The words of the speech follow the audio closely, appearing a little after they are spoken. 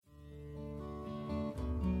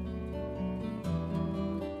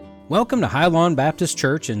Welcome to Highland Baptist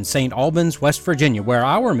Church in St. Albans, West Virginia, where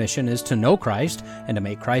our mission is to know Christ and to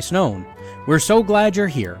make Christ known. We're so glad you're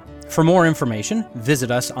here. For more information,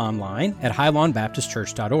 visit us online at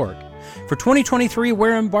highlandbaptistchurch.org. For 2023,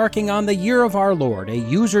 we're embarking on the Year of our Lord, a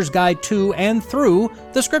user's guide to and through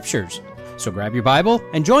the Scriptures. So grab your Bible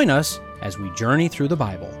and join us as we journey through the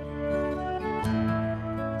Bible.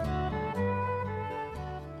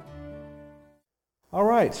 All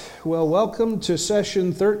right, well, welcome to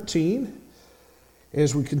session 13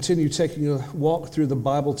 as we continue taking a walk through the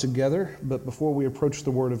Bible together. But before we approach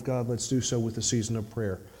the Word of God, let's do so with a season of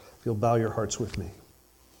prayer. If you'll bow your hearts with me.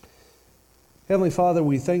 Heavenly Father,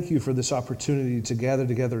 we thank you for this opportunity to gather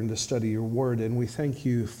together and to study your Word, and we thank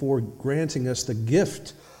you for granting us the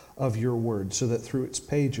gift of your Word so that through its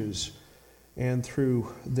pages and through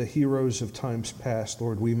the heroes of times past,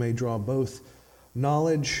 Lord, we may draw both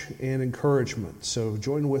knowledge and encouragement. So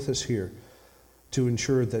join with us here to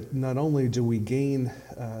ensure that not only do we gain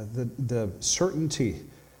the certainty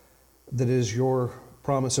that is your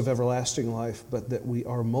promise of everlasting life, but that we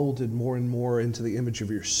are molded more and more into the image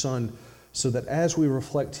of your Son, so that as we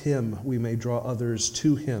reflect him, we may draw others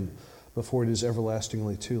to him before it is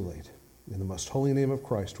everlastingly too late. In the most holy name of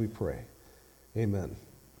Christ we pray. Amen.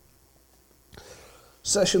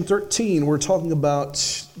 Session 13, we're talking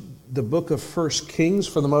about the book of 1 Kings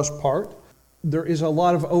for the most part. There is a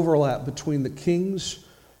lot of overlap between the Kings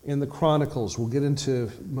and the Chronicles. We'll get into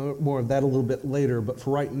more of that a little bit later, but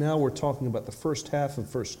for right now we're talking about the first half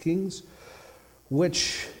of 1 Kings,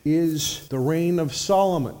 which is the reign of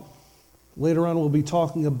Solomon. Later on we'll be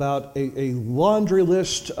talking about a laundry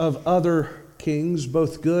list of other kings,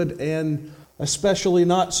 both good and especially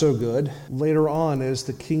not so good, later on as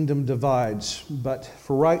the kingdom divides. But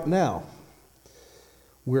for right now,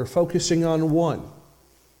 we're focusing on one.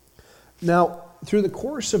 Now, through the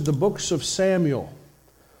course of the books of Samuel,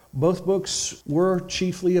 both books were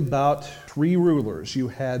chiefly about three rulers. You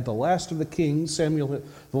had the last of the kings, the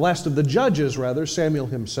last of the judges, Samuel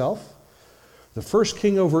himself. The first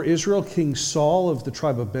king over Israel, King Saul of the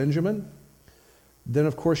tribe of Benjamin. Then,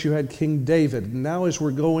 of course, you had King David. Now, as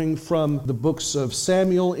we're going from the books of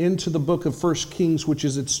Samuel into the book of 1 Kings, which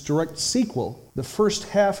is its direct sequel, the first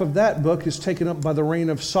half of that book is taken up by the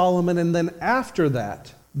reign of Solomon, and then after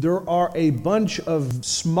that, there are a bunch of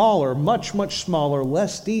smaller, much smaller,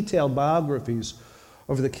 less detailed biographies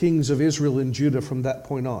of the kings of Israel and Judah from that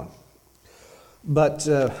point on. But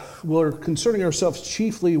we're concerning ourselves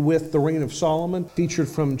chiefly with the reign of Solomon, featured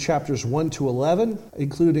from chapters 1 to 11,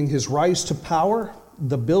 including his rise to power,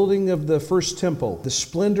 the building of the first temple, the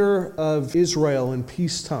splendor of Israel in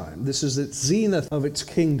peacetime. This is its zenith of its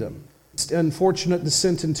kingdom. Its unfortunate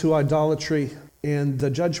descent into idolatry and the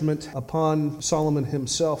judgment upon Solomon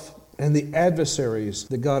himself and the adversaries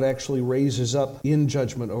that God actually raises up in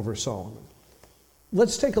judgment over Solomon.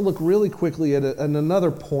 Let's take a look really quickly at another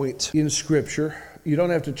point in Scripture. You don't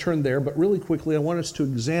have to turn there, but really quickly I want us to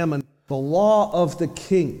examine the law of the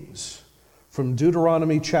kings from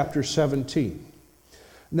Deuteronomy chapter 17.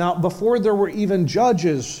 Now, before there were even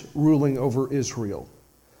judges ruling over Israel,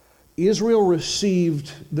 Israel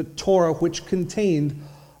received the Torah, which contained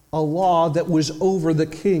a law that was over the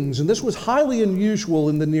kings. And this was highly unusual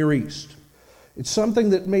in the Near East. It's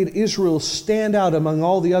something that made Israel stand out among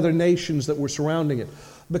all the other nations that were surrounding it,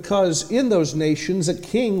 because in those nations, a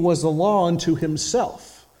king was a law unto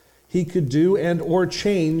himself. He could do and or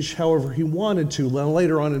change however he wanted to. Now,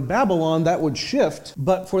 later on in Babylon, that would shift,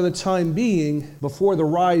 but for the time being, before the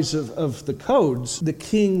rise of the codes, the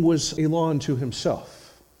king was a law unto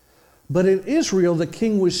himself. But in Israel, the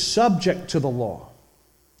king was subject to the law.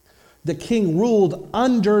 The king ruled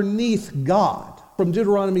underneath God. From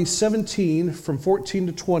Deuteronomy 17, from 14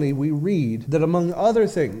 to 20, we read that among other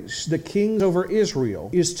things, the king over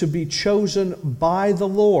Israel is to be chosen by the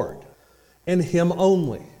Lord, and him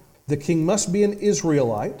only. The king must be an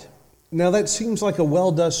Israelite. Now that seems like a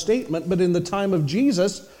well-done statement, but in the time of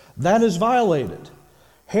Jesus, that is violated.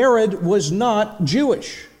 Herod was not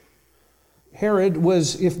Jewish. Herod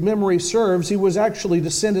was, if memory serves, he was actually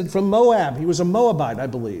descended from Moab. He was a Moabite, I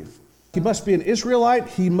believe. He must be an Israelite.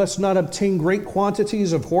 He must not obtain great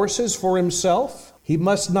quantities of horses for himself. He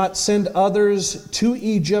must not send others to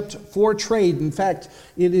Egypt for trade. In fact,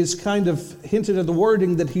 it is kind of hinted in the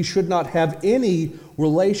wording that he should not have any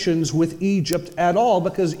relations with Egypt at all,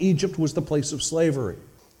 because Egypt was the place of slavery.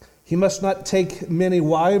 He must not take many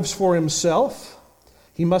wives for himself.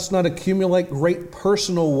 He must not accumulate great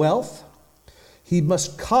personal wealth. He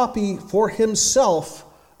must copy for himself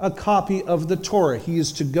a copy of the Torah. He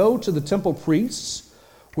is to go to the temple priests,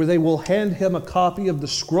 where they will hand him a copy of the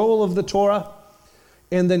scroll of the Torah,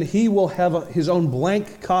 and then he will have his own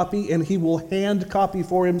blank copy, and he will hand copy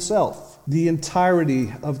for himself the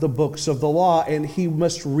entirety of the books of the law, and he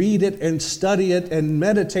must read it and study it and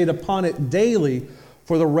meditate upon it daily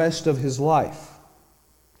for the rest of his life.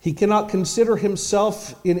 He cannot consider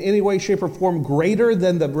himself in any way, shape, or form greater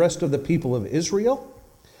than the rest of the people of Israel,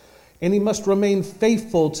 and he must remain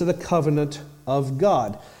faithful to the covenant of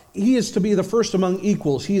God. He is to be the first among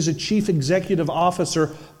equals. He is a chief executive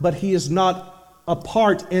officer, but he is not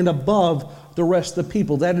apart and above the rest of the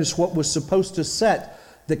people. That is what was supposed to set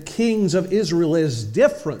the kings of Israel as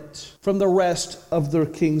different from the rest of the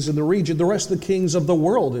kings in the region, the rest of the kings of the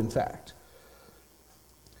world, in fact.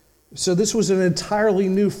 So this was an entirely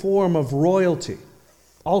new form of royalty.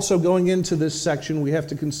 Also, going into this section, we have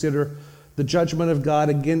to consider the judgment of God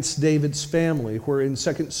against David's family, where in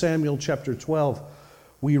 2 Samuel chapter 12,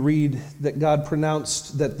 we read that God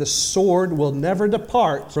pronounced that the sword will never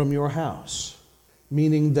depart from your house,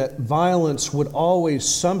 meaning that violence would always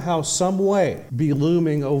somehow, some way, be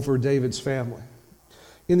looming over David's family.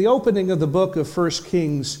 In the opening of the book of 1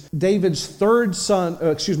 Kings, David's fourth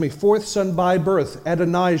son by birth,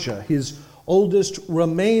 Adonijah, his oldest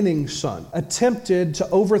remaining son, attempted to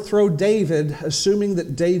overthrow David, assuming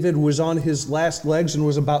that David was on his last legs and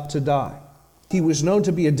was about to die. He was known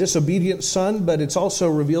to be a disobedient son, but it's also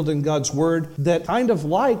revealed in God's word that, kind of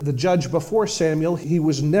like the judge before Samuel, he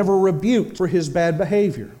was never rebuked for his bad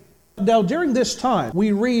behavior. Now, during this time,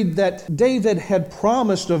 we read that David had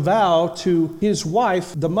promised a vow to his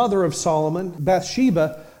wife, the mother of Solomon,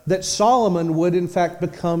 Bathsheba, that Solomon would in fact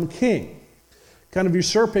become king, kind of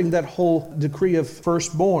usurping that whole decree of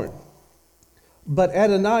firstborn. But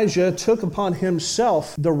Adonijah took upon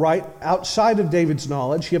himself the right outside of David's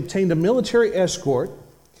knowledge. He obtained a military escort.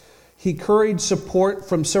 He curried support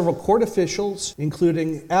from several court officials,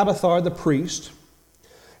 including Abiathar the priest.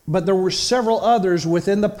 But there were several others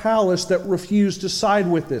within the palace that refused to side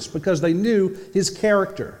with this because they knew his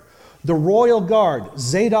character. The royal guard,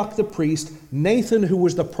 Zadok the priest, Nathan, who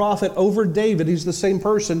was the prophet over David, he's the same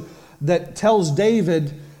person that tells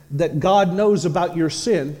David that God knows about your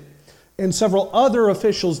sin, and several other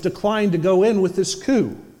officials declined to go in with this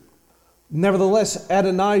coup. Nevertheless,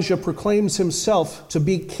 Adonijah proclaims himself to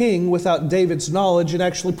be king without David's knowledge and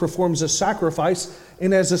actually performs a sacrifice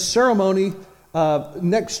and has a ceremony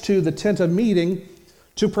next to the tent of meeting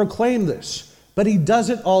to proclaim this. But he does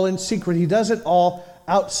it all in secret. He does it all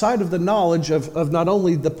outside of the knowledge of not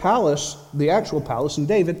only the palace, the actual palace in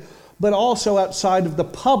David, but also outside of the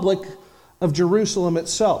public of Jerusalem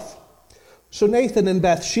itself. So Nathan and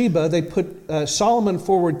Bathsheba, they put Solomon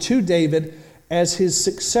forward to David as his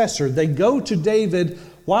successor. They go to David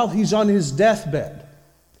while he's on his deathbed,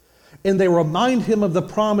 and they remind him of the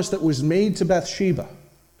promise that was made to Bathsheba.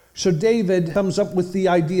 So David comes up with the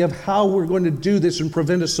idea of how we're going to do this and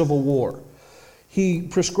prevent a civil war. He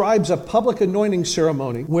prescribes a public anointing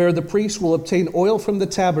ceremony where the priest will obtain oil from the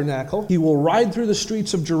tabernacle. He will ride through the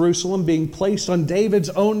streets of Jerusalem being placed on David's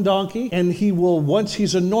own donkey, and he will, once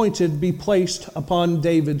he's anointed, be placed upon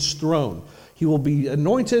David's throne. He will be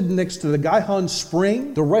anointed next to the Gihon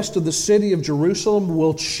spring. The rest of the city of Jerusalem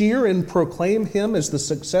will cheer and proclaim him as the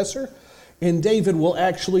successor, and David will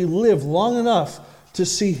actually live long enough to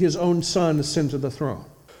see his own son ascend to the throne.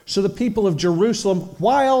 So the people of Jerusalem,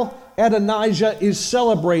 while Adonijah is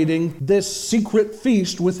celebrating this secret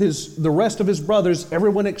feast with the rest of his brothers,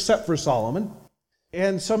 everyone except for Solomon,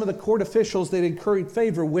 and some of the court officials that had curried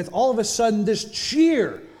favor with, all of a sudden this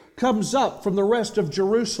cheer comes up from the rest of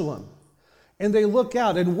Jerusalem. And they look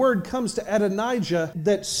out, and word comes to Adonijah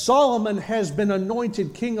that Solomon has been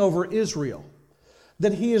anointed king over Israel,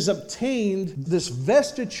 that he has obtained this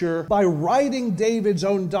vestiture by riding David's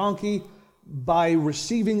own donkey, by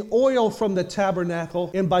receiving oil from the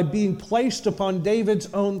tabernacle, and by being placed upon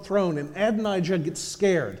David's own throne. And Adonijah gets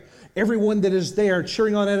scared. Everyone that is there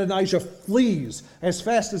cheering on Adonijah flees as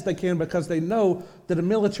fast as they can because they know that a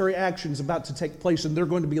military action is about to take place and they're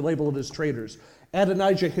going to be labeled as traitors.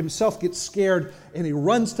 Adonijah himself gets scared and he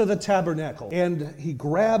runs to the tabernacle and he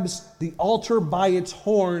grabs the altar by its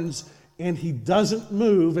horns and he doesn't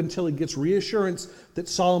move until he gets reassurance that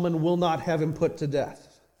Solomon will not have him put to death.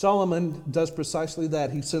 Solomon does precisely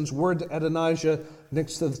that. He sends word to Adonijah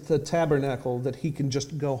next to the tabernacle that he can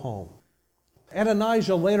just go home.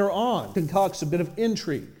 Adonijah later on concocts a bit of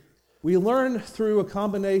intrigue. We learn through a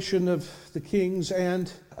combination of the kings,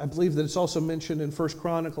 and I believe that it's also mentioned in 1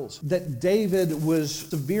 Chronicles, that David was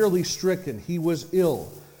severely stricken. He was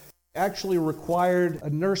ill. Actually required a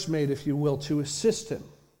nursemaid, if you will, to assist him.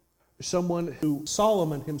 Someone who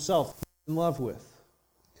Solomon himself was in love with.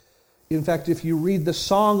 In fact, if you read the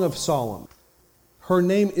Song of Solomon, her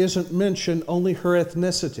name isn't mentioned, only her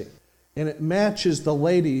ethnicity. And it matches the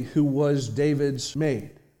lady who was David's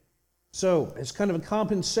maid. So, it's kind of a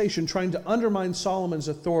compensation trying to undermine Solomon's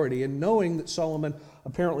authority, and knowing that Solomon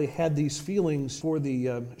apparently had these feelings for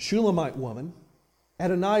the Shulamite woman,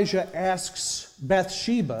 Adonijah asks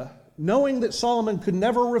Bathsheba, knowing that Solomon could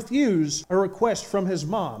never refuse a request from his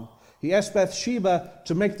mom, he asked Bathsheba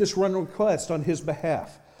to make this one request on his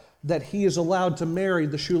behalf, that he is allowed to marry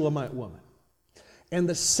the Shulamite woman. And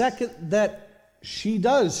the second that she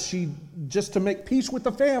does, just to make peace with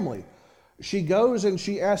the family, she goes and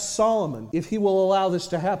she asks Solomon if he will allow this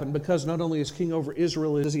to happen, because not only is king over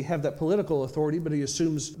Israel does he have that political authority, but he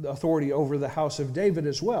assumes authority over the house of David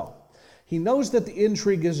as well. He knows that the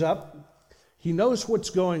intrigue is up. He knows what's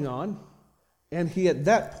going on. And he, at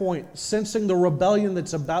that point, sensing the rebellion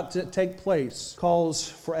that's about to take place, calls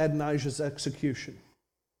for Adonijah's execution.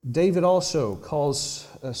 David also calls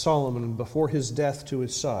Solomon before his death to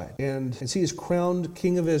his side. And as he is crowned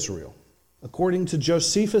king of Israel, according to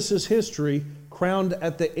Josephus' history, crowned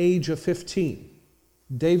at the age of 15,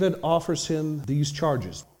 David offers him these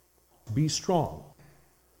charges. Be strong.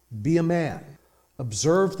 Be a man.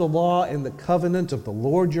 Observe the law and the covenant of the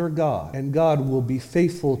Lord your God, and God will be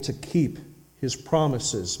faithful to keep his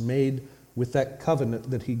promises made with that covenant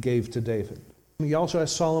that he gave to David. He also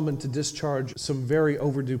asked Solomon to discharge some very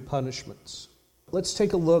overdue punishments. Let's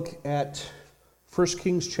take a look at 1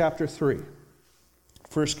 Kings chapter 3.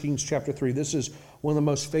 1 Kings chapter 3. This is one of the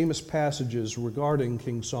most famous passages regarding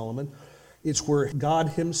King Solomon. It's where God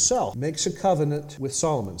himself makes a covenant with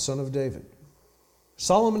Solomon, son of David.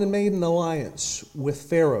 Solomon made an alliance with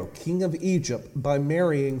Pharaoh, king of Egypt, by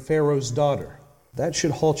marrying Pharaoh's daughter. That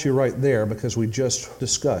should halt you right there, because we just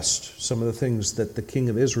discussed some of the things that the king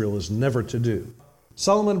of Israel is never to do.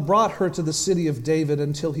 Solomon brought her to the city of David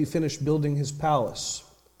until he finished building his palace,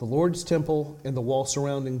 the Lord's temple, and the wall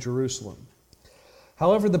surrounding Jerusalem.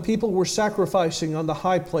 However, the people were sacrificing on the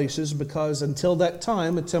high places because until that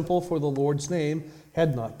time a temple for the Lord's name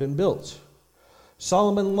had not been built.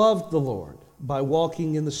 Solomon loved the Lord by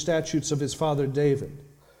walking in the statutes of his father David,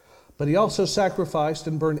 but he also sacrificed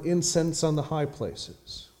and burned incense on the high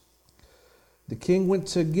places. The king went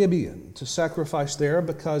to Gibeon to sacrifice there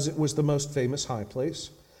because it was the most famous high place.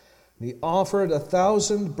 And he offered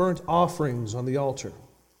 1,000 burnt offerings on the altar.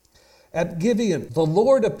 At Gibeon, the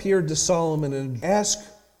Lord appeared to Solomon and asked,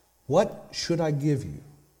 "What should I give you?"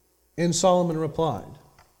 And Solomon replied,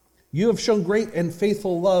 "You have shown great and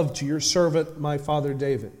faithful love to your servant, my father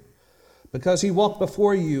David, because he walked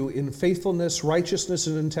before you in faithfulness, righteousness,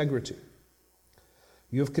 and integrity.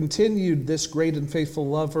 You have continued this great and faithful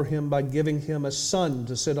love for him by giving him a son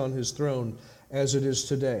to sit on his throne, as it is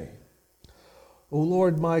today. O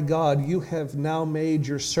Lord my God, you have now made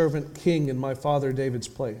your servant king in my father David's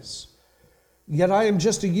place. Yet I am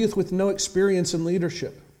just a youth with no experience in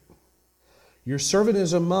leadership. Your servant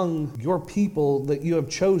is among your people that you have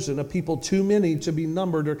chosen, a people too many to be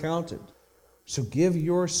numbered or counted. So give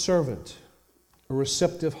your servant a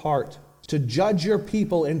receptive heart to judge your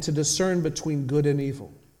people and to discern between good and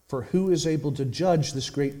evil. For who is able to judge this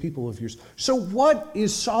great people of yours?" So what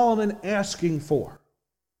is Solomon asking for?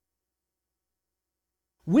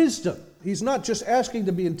 Wisdom. He's not just asking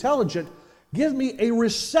to be intelligent. Give me a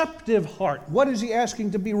receptive heart. What is he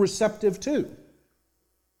asking to be receptive to?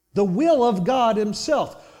 The will of God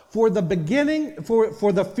himself. For the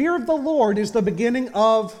fear of the Lord is the beginning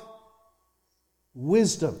of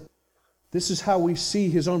wisdom. This is how we see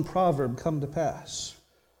his own proverb come to pass.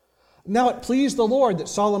 Now it pleased the Lord that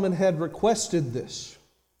Solomon had requested this.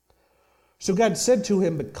 So God said to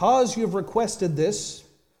him, "Because you have requested this,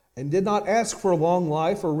 and did not ask for a long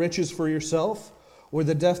life or riches for yourself, or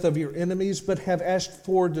the death of your enemies, but have asked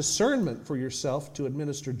for discernment for yourself to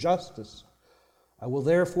administer justice, I will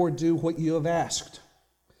therefore do what you have asked.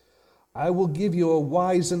 I will give you a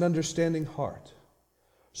wise and understanding heart,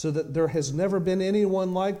 so that there has never been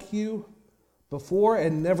anyone like you before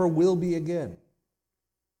and never will be again.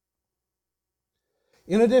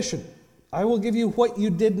 In addition, I will give you what you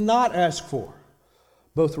did not ask for,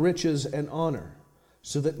 both riches and honor,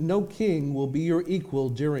 so that no king will be your equal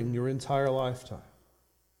during your entire lifetime.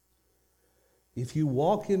 If you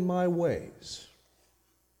walk in my ways,"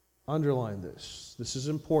 underline this. This is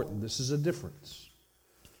important. This is a difference.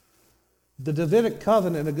 The Davidic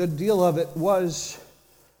covenant, a good deal of it was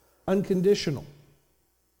unconditional.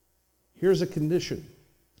 Here's a condition.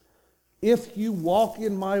 If you walk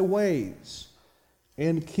in my ways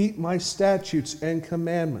and keep my statutes and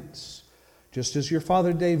commandments, just as your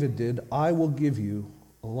father David did, I will give you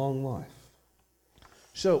a long life.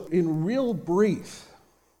 So, in real brief,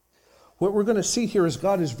 What we're going to see here is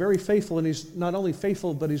God is very faithful, and He's not only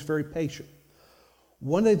faithful, but He's very patient.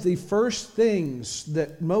 One of the first things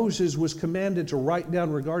that Moses was commanded to write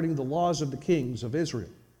down regarding the laws of the kings of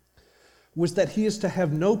Israel was that he is to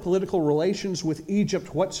have no political relations with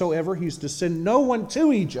Egypt whatsoever. He's to send no one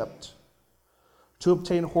to Egypt to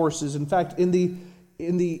obtain horses. In fact, in the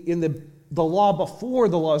law before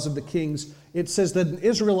the laws of the kings, it says that an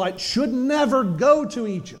Israelite should never go to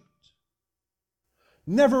Egypt,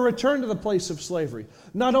 never return to the place of slavery.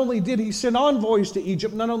 Not only did he send envoys to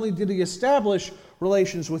Egypt, not only did he establish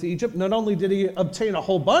relations with Egypt, not only did he obtain a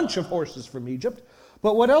whole bunch of horses from Egypt,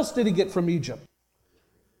 but what else did he get from Egypt?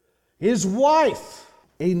 His wife,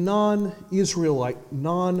 a non-Israelite,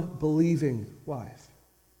 non-believing wife.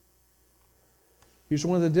 Here's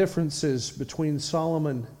one of the differences between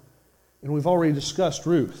Solomon and we've already discussed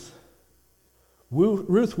Ruth.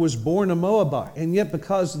 Ruth was born a Moabite, and yet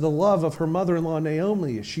because of the love of her mother-in-law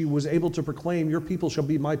Naomi, she was able to proclaim, your people shall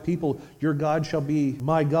be my people, your God shall be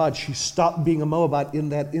my God. She stopped being a Moabite in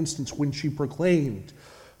that instance when she proclaimed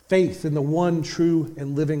faith in the one true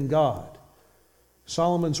and living God.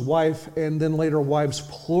 Solomon's wife, and then later wives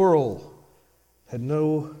plural, had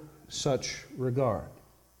no such regard.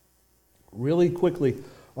 Really quickly,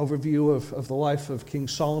 overview of the life of King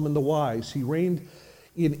Solomon the Wise. He reigned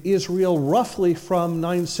in Israel roughly from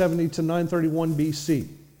 970 to 931 BC.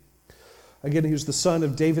 Again, he was the son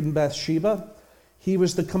of David and Bathsheba. He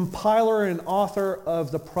was the compiler and author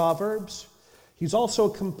of the Proverbs. He's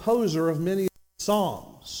also a composer of many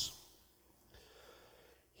Psalms.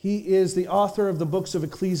 He is the author of the books of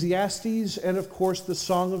Ecclesiastes and, of course, the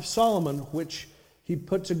Song of Solomon, which he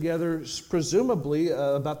put together presumably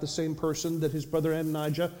about the same person that his brother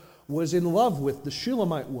Adonijah was in love with, the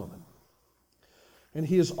Shulamite woman. And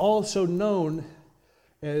he is also known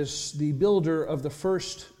as the builder of the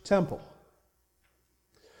first temple.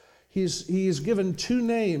 He is given two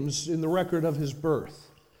names in the record of his birth.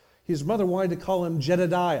 His mother wanted to call him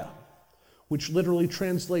Jedediah, which literally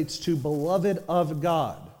translates to beloved of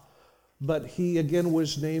God. But he again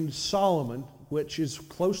was named Solomon, which is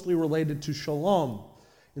closely related to shalom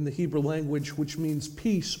in the Hebrew language, which means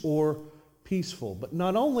peace or peaceful. But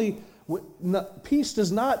not only, peace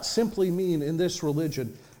does not simply mean in this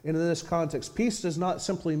religion and in this context, peace does not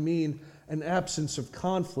simply mean an absence of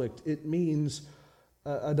conflict. It means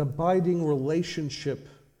an abiding relationship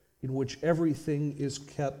in which everything is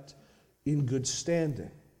kept in good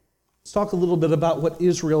standing. Let's talk a little bit about what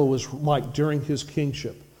Israel was like during his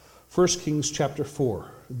kingship. 1 Kings chapter 4,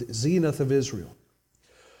 the zenith of Israel.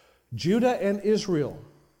 Judah and Israel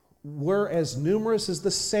were as numerous as the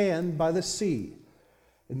sand by the sea,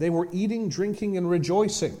 and they were eating, drinking, and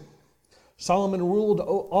rejoicing. Solomon ruled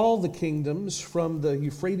all the kingdoms from the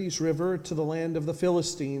Euphrates River to the land of the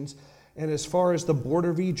Philistines and as far as the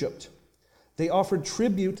border of Egypt. They offered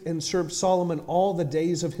tribute and served Solomon all the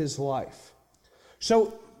days of his life.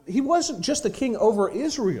 So he wasn't just the king over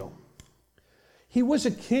Israel. He was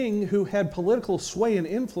a king who had political sway and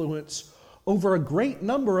influence over a great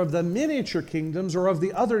number of the miniature kingdoms or of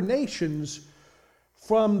the other nations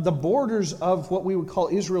from the borders of what we would call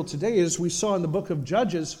Israel today, as we saw in the book of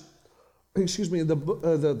Judges,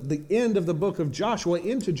 the end of the book of Joshua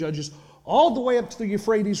into Judges, all the way up to the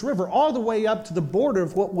Euphrates River, all the way up to the border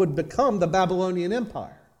of what would become the Babylonian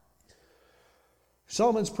Empire.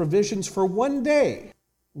 Solomon's provisions for one day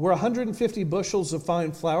were 150 bushels of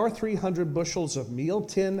fine flour, 300 bushels of meal,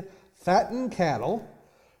 10 fattened cattle,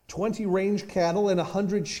 20 range cattle, and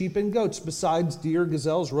 100 sheep and goats, besides deer,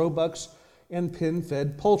 gazelles, roebucks, and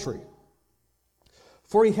pin-fed poultry.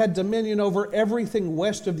 For he had dominion over everything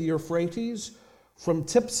west of the Euphrates, from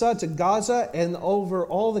Tiphsah to Gaza, and over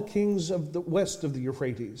all the kings of the west of the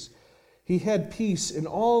Euphrates. He had peace in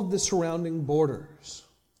all of the surrounding borders.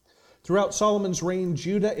 Throughout Solomon's reign,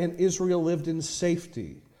 Judah and Israel lived in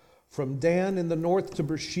safety, from Dan in the north to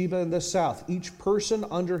Beersheba in the south, each person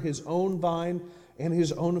under his own vine and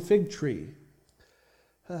his own fig tree.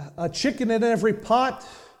 A chicken in every pot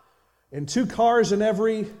and 2 cars in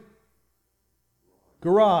every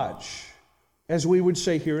garage, as we would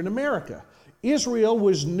say here in America. Israel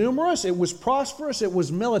was numerous, it was prosperous, it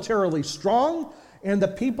was militarily strong, and the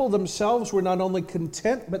people themselves were not only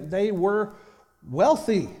content, but they were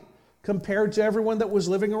wealthy compared to everyone that was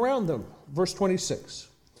living around them. Verse 26.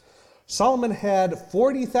 Solomon had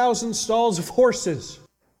 40,000 stalls of horses.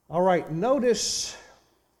 All right, notice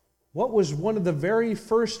what was one of the very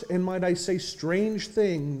first, and might I say, strange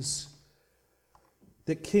things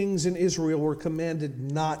that kings in Israel were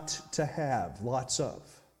commanded not to have lots of.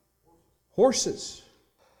 Horses.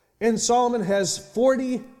 And Solomon has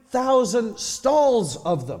 40,000 stalls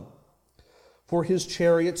of them. for his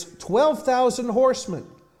chariots 12,000 horsemen.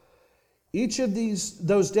 Each of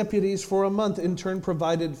those deputies for a month in turn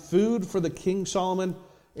provided food for the King Solomon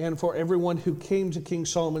and for everyone who came to King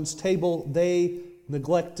Solomon's table. They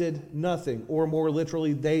neglected nothing, or more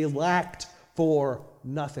literally, they lacked for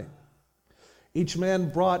nothing. Each man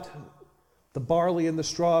brought the barley and the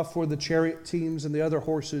straw for the chariot teams and the other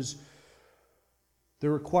horses to the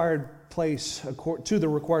required place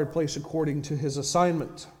according to his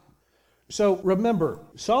assignment. So remember,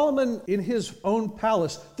 Solomon in his own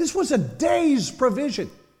palace, this was a day's provision.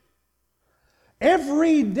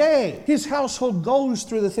 Every day, his household goes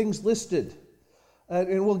through the things listed.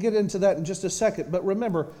 And we'll get into that in just a second. But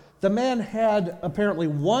remember, the man had apparently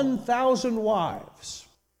 1,000 wives,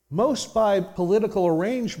 most by political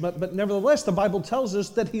arrangement, but nevertheless, the Bible tells us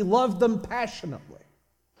that he loved them passionately.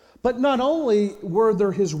 But not only were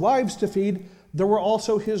there his wives to feed, there were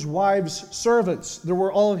also his wives' servants. There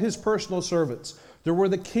were all of his personal servants. There were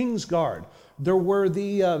the king's guard. There were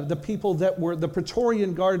the people that were the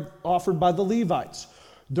Praetorian guard offered by the Levites.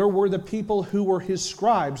 There were the people who were his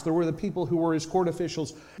scribes. There were the people who were his court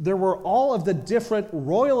officials. There were all of the different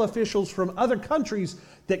royal officials from other countries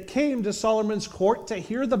that came to Solomon's court to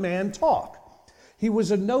hear the man talk. He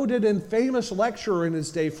was a noted and famous lecturer in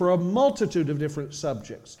his day for a multitude of different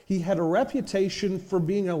subjects. He had a reputation for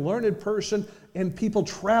being a learned person, and people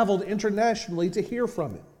traveled internationally to hear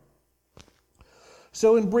from him.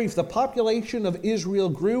 So in brief, the population of Israel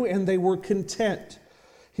grew and they were content.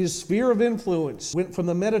 His sphere of influence went from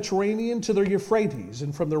the Mediterranean to the Euphrates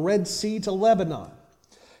and from the Red Sea to Lebanon.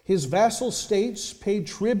 His vassal states paid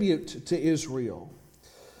tribute to Israel.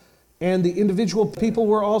 And the individual people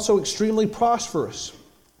were also extremely prosperous.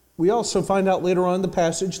 We also find out later on in the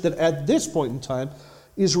passage that at this point in time,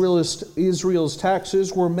 Israel's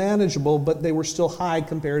taxes were manageable, but they were still high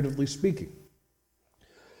comparatively speaking.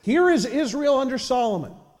 Here is Israel under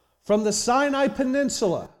Solomon, from the Sinai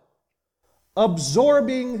Peninsula,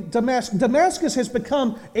 absorbing Damascus. Damascus has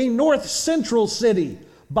become a north-central city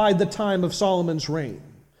by the time of Solomon's reign.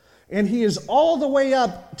 And he is all the way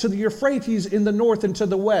up to the Euphrates in the north and to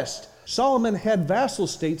the west. Solomon had vassal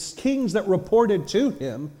states, kings that reported to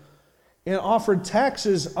him and offered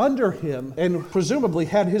taxes under him, and presumably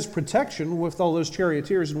had his protection with all those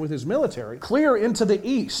charioteers and with his military clear into the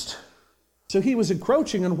east. So he was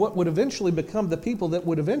encroaching on what would eventually become the people that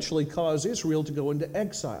would eventually cause Israel to go into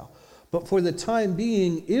exile. But for the time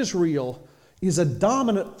being, Israel is a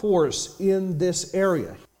dominant force in this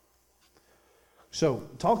area. So,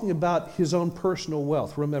 talking about his own personal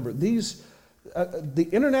wealth, remember, the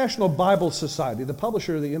International Bible Society, the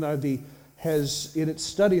publisher of the NIV, has, in its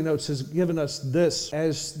study notes, has given us this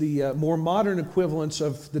as the more modern equivalence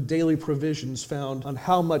of the daily provisions found on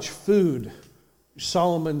how much food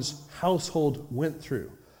Solomon's household went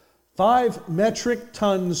through. 5 metric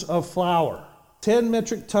tons of flour, 10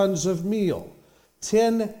 metric tons of meal,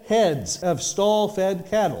 10 heads of stall-fed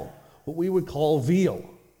cattle, what we would call veal,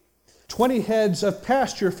 20 heads of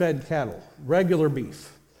pasture-fed cattle, regular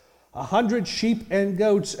beef, 100 sheep and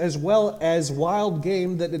goats, as well as wild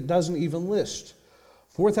game that it doesn't even list,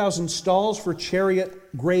 4,000 stalls for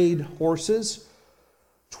chariot-grade horses,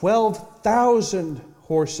 12,000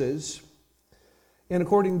 horses, and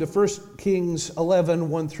according to 1 Kings 11,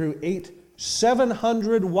 1 through 8,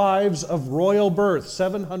 700 wives of royal birth,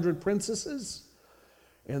 700 princesses,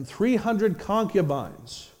 and 300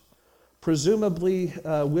 concubines, presumably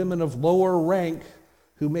women of lower rank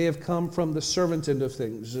who may have come from the servant end of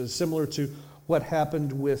things, similar to what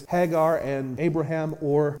happened with Hagar and Abraham,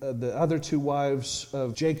 or the other 2 wives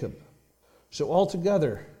of Jacob. So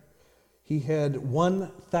altogether, he had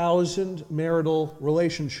 1,000 marital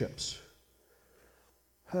relationships.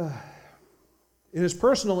 In his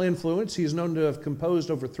personal influence, he is known to have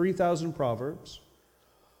composed over 3,000 proverbs,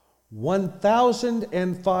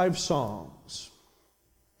 1,005 songs.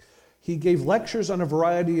 He gave lectures on a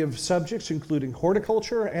variety of subjects, including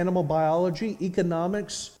horticulture, animal biology,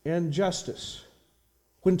 economics, and justice.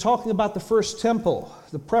 When talking about the first temple,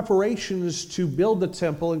 the preparations to build the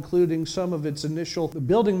temple, including some of its initial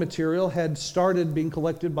building material, had started being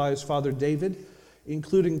collected by his father David,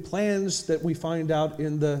 including plans that we find out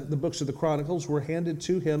in the books of the Chronicles were handed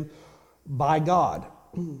to him by God.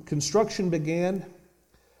 Construction began,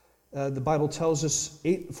 the Bible tells us,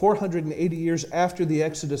 480 years after the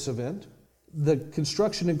Exodus event. The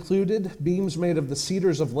construction included beams made of the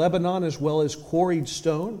cedars of Lebanon as well as quarried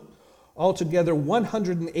stone. Altogether,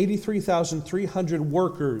 183,300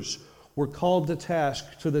 workers were called to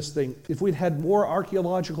task to this thing. If we'd had more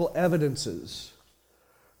archaeological evidences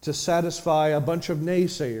to satisfy a bunch of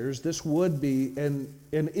naysayers, this would be, and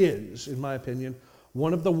is, in my opinion,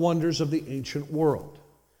 one of the wonders of the ancient world.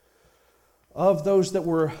 Of those that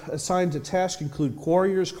were assigned to task include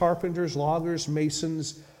quarriers, carpenters, loggers,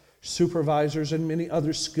 masons, supervisors, and many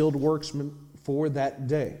other skilled workmen for that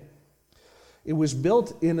day. It was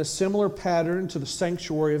built in a similar pattern to the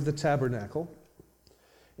sanctuary of the tabernacle.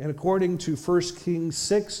 And according to 1 Kings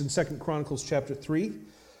 6 and 2 Chronicles chapter 3,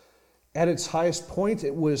 at its highest point,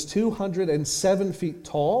 it was 207 feet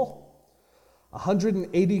tall,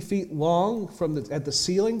 180 feet long at the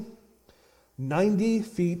ceiling, 90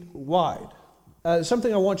 feet wide.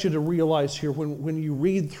 Something I want you to realize here when you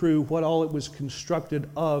read through what all it was constructed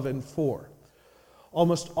of and for.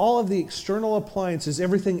 Almost all of the external appliances,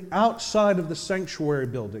 everything outside of the sanctuary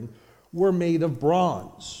building, were made of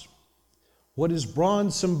bronze. What is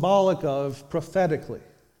bronze symbolic of prophetically?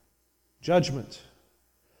 Judgment.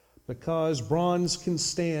 Because bronze can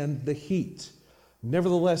stand the heat.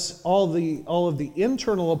 Nevertheless, all of the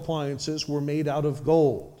internal appliances were made out of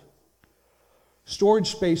gold.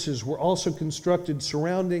 Storage spaces were also constructed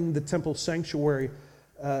surrounding the temple sanctuary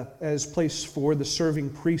as place for the serving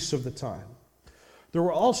priests of the time. There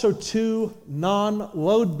were also 2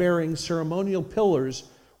 non-load-bearing ceremonial pillars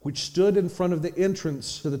which stood in front of the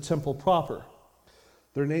entrance to the temple proper.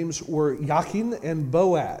 Their names were Jachin and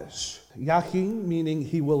Boaz. Jachin meaning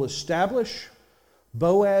he will establish,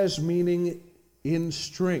 Boaz meaning in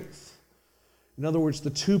strength. In other words, the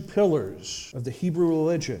 2 pillars of the Hebrew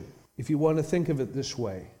religion, if you want to think of it this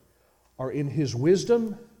way, are in his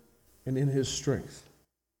wisdom and in his strength.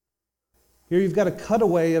 Here you've got a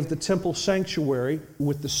cutaway of the temple sanctuary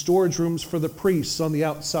with the storage rooms for the priests on the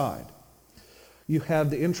outside. You have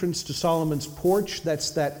the entrance to Solomon's porch.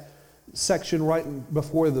 That's that section right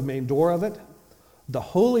before the main door of it. The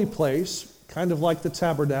holy place, kind of like the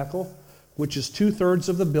tabernacle, which is 2/3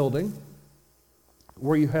 of the building,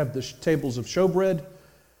 where you have the tables of showbread,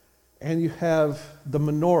 and you have the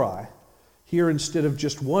menorah. Here, instead of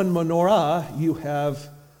just one menorah, you have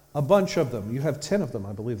a bunch of them. You have 10 of them,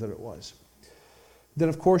 I believe that it was. Then,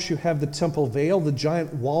 of course, you have the temple veil, the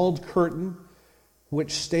giant walled curtain,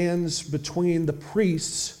 which stands between the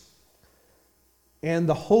priests and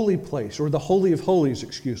the holy place, or the Holy of Holies,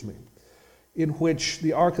 in which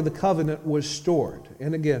the Ark of the Covenant was stored.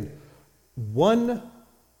 And again, 1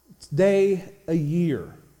 day a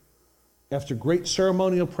year, after great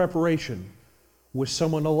ceremonial preparation, was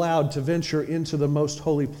someone allowed to venture into the most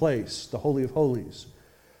holy place, the Holy of Holies,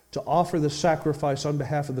 to offer the sacrifice on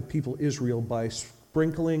behalf of the people Israel by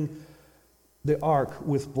sprinkling the ark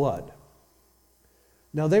with blood.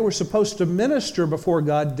 Now, they were supposed to minister before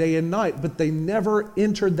God day and night, but they never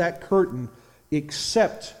entered that curtain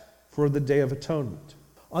except for the Day of Atonement.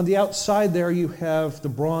 On the outside there, you have the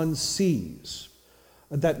bronze seas,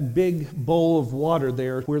 that big bowl of water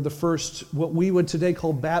there where the first, what we would today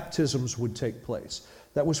call baptisms, would take place.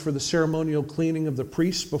 That was for the ceremonial cleaning of the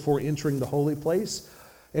priests before entering the holy place.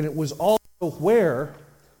 And it was also where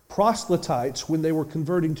proselytes, when they were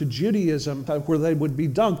converting to Judaism, where they would be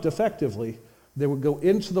dunked effectively. They would go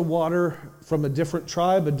into the water from a different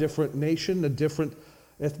tribe, a different nation, a different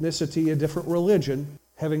ethnicity, a different religion,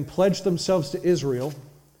 having pledged themselves to Israel,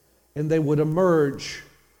 and they would emerge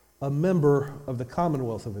a member of the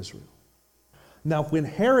Commonwealth of Israel. Now, when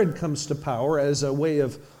Herod comes to power as a way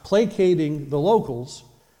of placating the locals,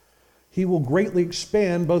 he will greatly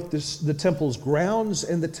expand both the temple's grounds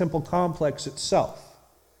and the temple complex itself.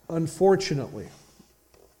 Unfortunately,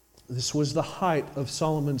 this was the height of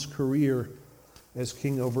Solomon's career as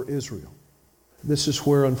king over Israel. This is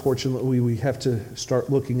where, unfortunately, we have to start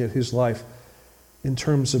looking at his life in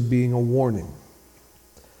terms of being a warning.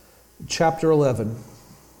 Chapter 11,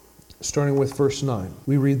 starting with verse 9,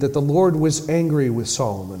 we read that the Lord was angry with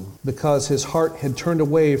Solomon because his heart had turned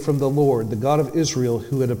away from the Lord, the God of Israel,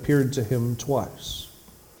 who had appeared to him twice.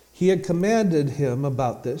 He had commanded him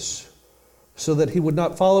about this so that he would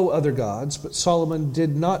not follow other gods, but Solomon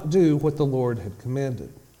did not do what the Lord had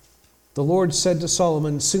commanded. The Lord said to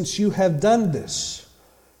Solomon, "Since you have done this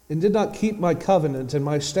and did not keep my covenant and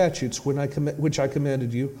my statutes which I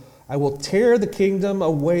commanded you, I will tear the kingdom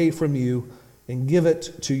away from you and give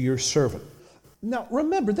it to your servant." Now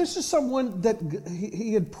remember, this is someone that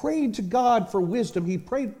he had prayed to God for wisdom. He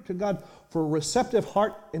prayed to God for a receptive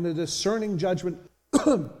heart and a discerning judgment.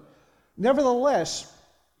 Nevertheless,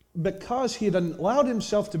 because he had allowed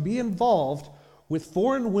himself to be involved with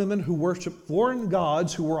foreign women who worshiped foreign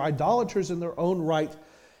gods, who were idolaters in their own right,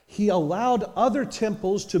 he allowed other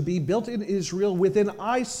temples to be built in Israel within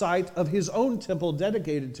eyesight of his own temple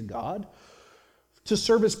dedicated to God, to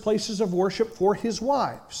serve as places of worship for his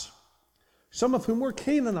wives, some of whom were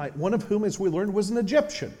Canaanite, one of whom, as we learned, was an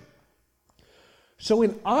Egyptian. So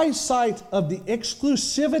in eyesight of the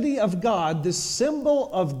exclusivity of God, this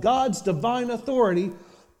symbol of God's divine authority,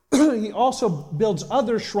 he also builds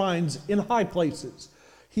other shrines in high places.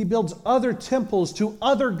 He builds other temples to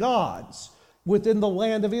other gods within the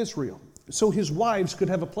land of Israel, so his wives could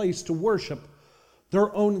have a place to worship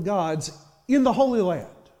their own gods in the Holy Land.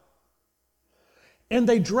 And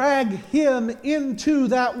they drag him into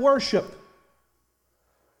that worship.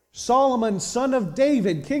 Solomon, son of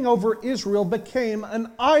David, king over Israel, became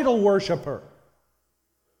an idol worshiper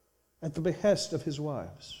at the behest of his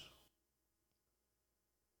wives.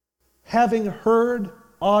 Having heard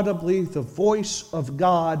audibly the voice of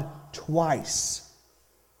God twice.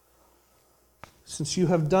 Since you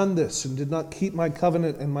have done this and did not keep my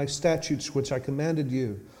covenant and my statutes which I commanded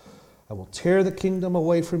you, I will tear the kingdom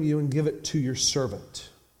away from you and give it to your servant.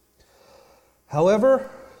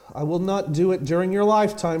 However, I will not do it during your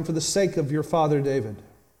lifetime for the sake of your father David.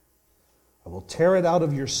 I will tear it out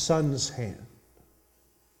of your son's hand.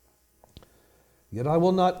 Yet I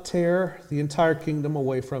will not tear the entire kingdom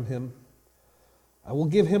away from him. I will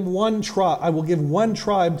give him one tribe. I will give one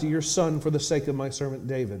tribe to your son for the sake of my servant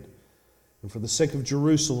David, and for the sake of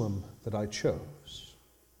Jerusalem that I chose.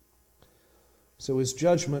 So his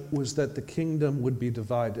judgment was that the kingdom would be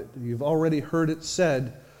divided. You've already heard it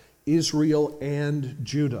said, Israel and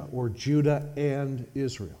Judah, or Judah and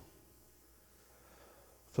Israel.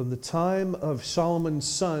 From the time of Solomon's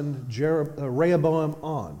son Rehoboam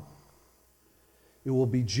on, it will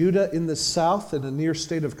be Judah in the south in a near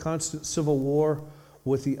state of constant civil war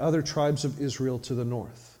with the other tribes of Israel to the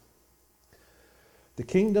north. The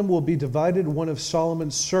kingdom will be divided. One of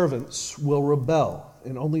Solomon's servants will rebel,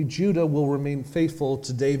 and only Judah will remain faithful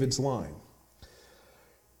to David's line.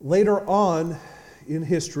 Later on in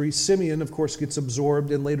history, Simeon, of course, gets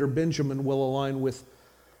absorbed, and later Benjamin will align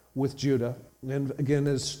with Judah. And again,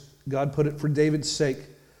 as God put it, for David's sake,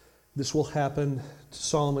 this will happen to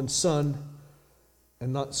Solomon's son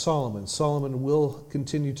and not Solomon. Solomon will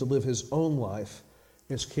continue to live his own life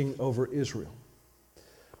as king over Israel.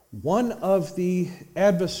 One of the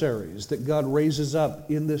adversaries that God raises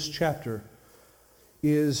up in this chapter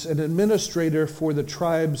is an administrator for the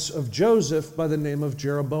tribes of Joseph by the name of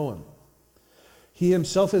Jeroboam. He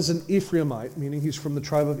himself is an Ephraimite, meaning he's from the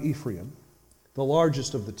tribe of Ephraim, the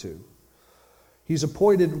largest of the two. He's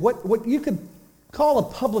appointed what you could call a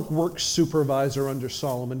public works supervisor under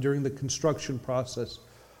Solomon during the construction process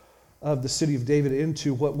of the city of David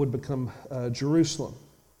into what would become Jerusalem.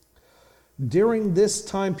 During this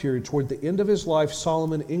time period, toward the end of his life,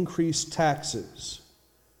 Solomon increased taxes.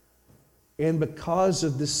 And because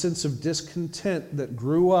of this sense of discontent that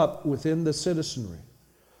grew up within the citizenry,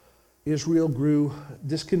 Israel grew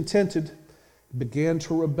discontented, began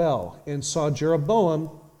to rebel, and saw Jeroboam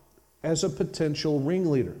as a potential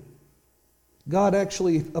ringleader. God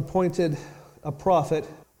actually appointed a prophet,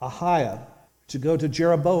 Ahiah, to go to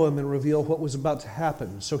Jeroboam and reveal what was about to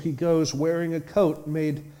happen. So he goes wearing a coat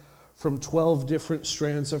made from 12 different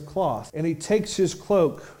strands of cloth. And he takes his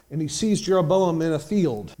cloak and he sees Jeroboam in a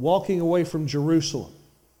field walking away from Jerusalem.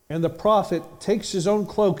 And the prophet takes his own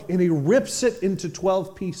cloak and he rips it into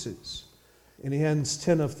 12 pieces. And he hands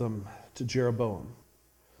 10 of them to Jeroboam,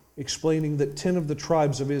 explaining that 10 of the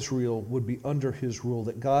tribes of Israel would be under his rule,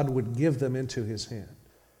 that God would give them into his hand.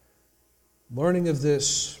 Learning of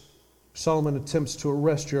this, Solomon attempts to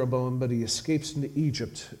arrest Jeroboam, but he escapes into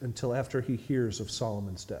Egypt until after he hears of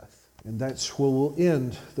Solomon's death. And that's where we'll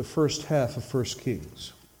end the first half of 1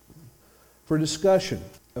 Kings. For discussion,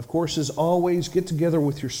 of course, as always, get together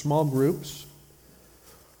with your small groups,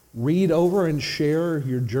 read over and share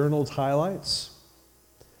your journaled highlights.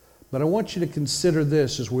 But I want you to consider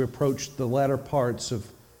this as we approach the latter parts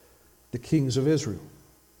of the kings of Israel.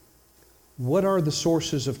 What are the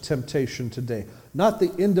sources of temptation today? Not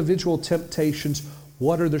the individual temptations.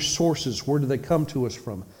 What are their sources? Where do they come to us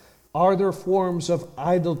from? Are there forms of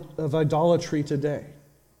idolatry today?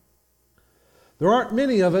 There aren't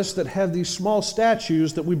many of us that have these small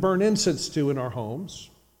statues that we burn incense to in our homes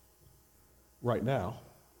right now.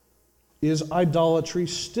 Is idolatry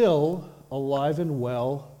still alive and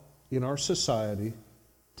well in our society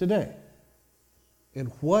today? And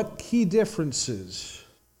what key differences,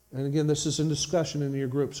 and again, this is in discussion in your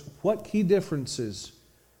groups, what key differences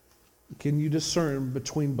can you discern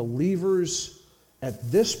between believers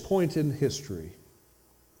at this point in history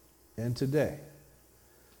and today?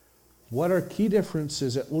 What are key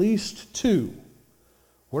differences, at least two?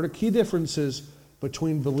 What are key differences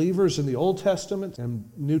between believers in the Old Testament and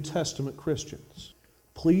New Testament Christians?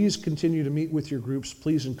 Please continue to meet with your groups.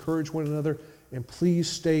 Please encourage one another, and please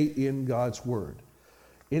stay in God's Word.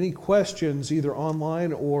 Any questions, either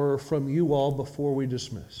online or from you all, before we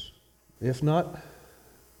dismiss? If not,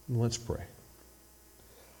 let's pray.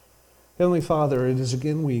 Heavenly Father, it is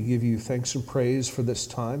again we give you thanks and praise for this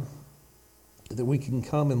time, that we can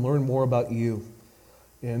come and learn more about you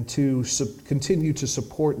and to continue to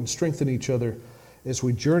support and strengthen each other as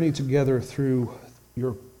we journey together through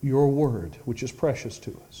your word, which is precious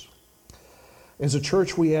to us. As a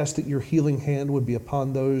church, we ask that your healing hand would be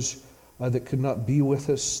upon those that could not be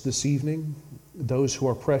with us this evening, those who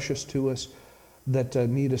are precious to us, that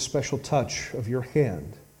need a special touch of your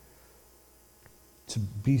hand, to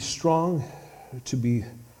be strong, to be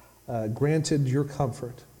granted your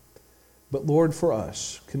comfort. But Lord, for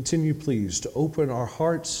us, continue please to open our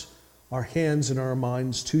hearts, our hands, and our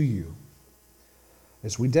minds to you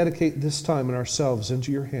as we dedicate this time and ourselves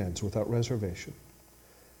into your hands without reservation.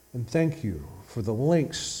 And thank you for the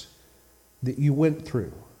lengths that you went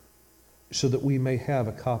through so that we may have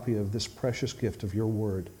a copy of this precious gift of your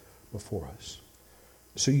word before us.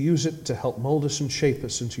 So use it to help mold us and shape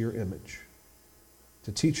us into your image,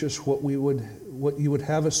 to teach us what you would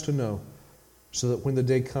have us to know, so that when the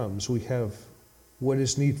day comes, we have what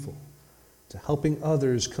is needful to helping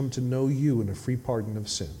others come to know you in a free pardon of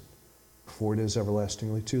sin, before it is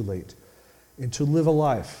everlastingly too late, and to live a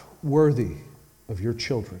life worthy of your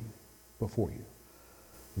children before you.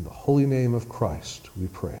 In the holy name of Christ, we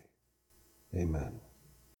pray. Amen.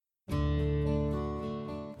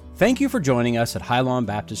 Thank you for joining us at Highlawn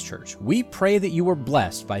Baptist Church. We pray that you were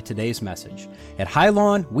blessed by today's message. At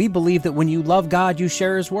Highlawn, we believe that when you love God, you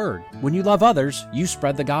share His Word. When you love others, you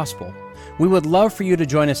spread the gospel. We would love for you to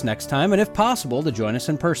join us next time, and if possible, to join us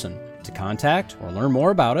in person. To contact or learn more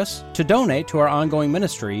about us, to donate to our ongoing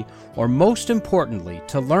ministry, or most importantly,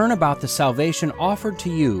 to learn about the salvation offered to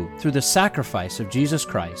you through the sacrifice of Jesus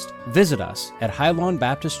Christ, visit us at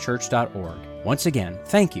highlawnbaptistchurch.org. Once again,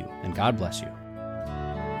 thank you, and God bless you.